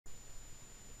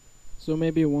So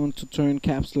maybe you want to turn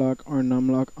caps lock or num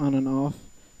lock on and off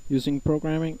using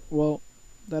programming. Well,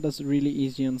 that is really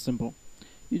easy and simple.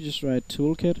 You just write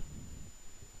toolkit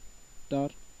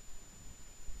dot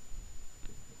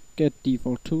get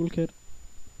default toolkit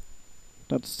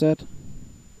dot set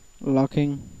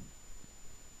locking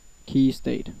key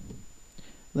state.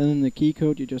 Then in the key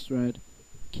code you just write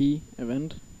key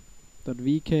event dot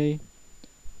vk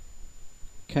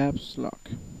caps lock,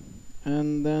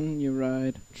 and then you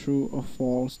write true or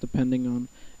false depending on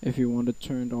if you want it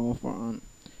turned off or on.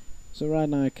 So right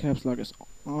now caps lock is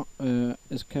off,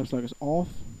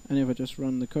 and if I just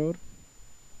run the code,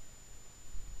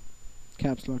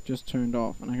 caps lock just turned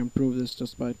off, and I can prove this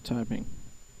just by typing.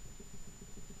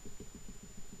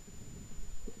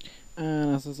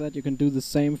 And as I said, you can do the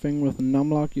same thing with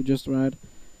numlock. You just write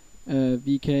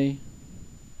vk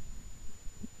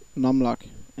numlock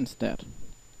instead.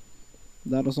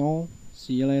 That was all.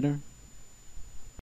 See you later.